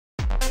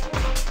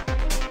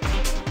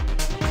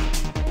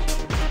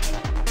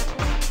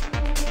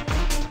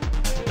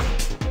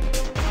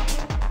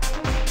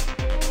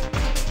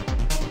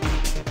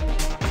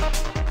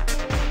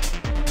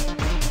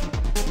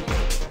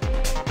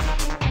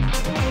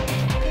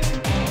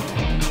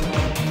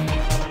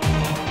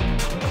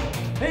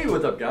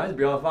what's up guys,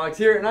 Bebop Fox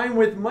here, and I'm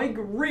with Mike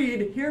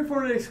Reed here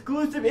for an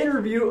exclusive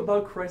interview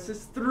about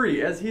Crysis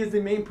 3, as he is the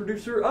main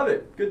producer of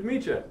it. Good to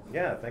meet you.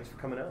 Yeah, thanks for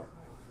coming out.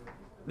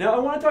 Now I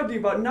want to talk to you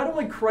about not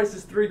only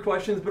Crysis 3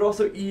 questions, but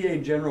also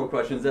EA general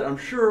questions that I'm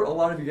sure a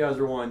lot of you guys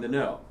are wanting to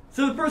know.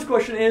 So the first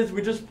question is,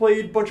 we just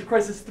played a bunch of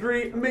Crysis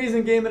 3,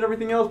 amazing game and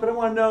everything else, but I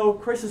want to know,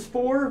 Crysis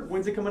 4,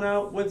 when's it coming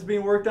out, what's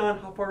being worked on,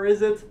 how far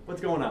is it, what's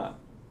going on?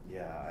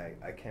 Yeah,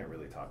 I can't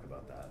really talk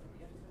about that.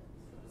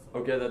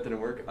 Okay, that didn't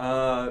work.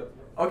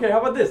 Okay, how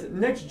about this?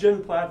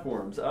 Next-gen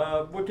platforms.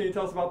 What can you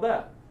tell us about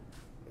that?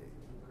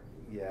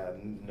 Yeah,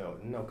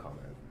 no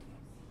comment.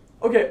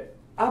 Okay,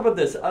 how about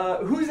this?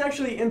 Who's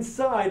actually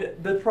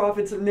inside the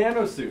Prophet's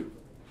nanosuit?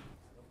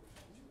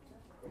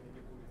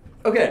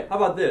 Okay, how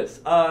about this?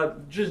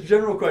 Just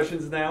general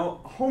questions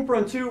now.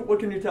 Homefront 2, what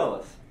can you tell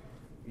us?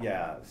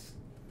 Yeah,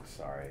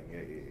 sorry,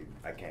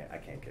 I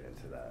can't get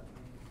into that.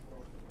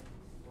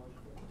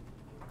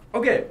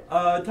 Okay,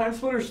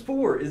 Timesplitters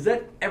 4, is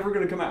that ever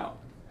going to come out?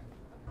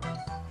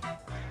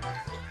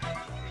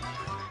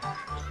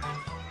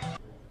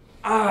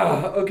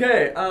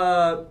 Okay,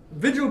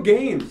 Visual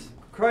Games.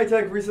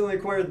 Crytek recently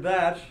acquired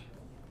that.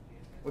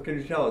 What can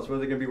you tell us? What are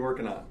they going to be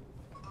working on?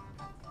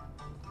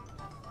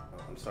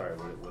 I'm sorry,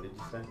 what did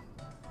you say?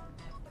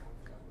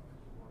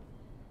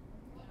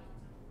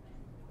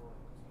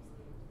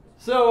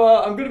 So,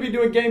 I'm going to be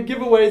doing game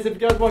giveaways.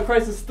 If you guys want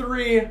Crysis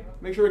 3,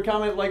 make sure to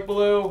comment, like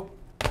below.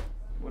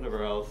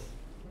 Whatever else.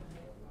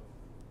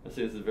 I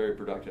see this is very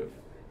productive.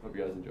 Hope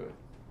you guys enjoy.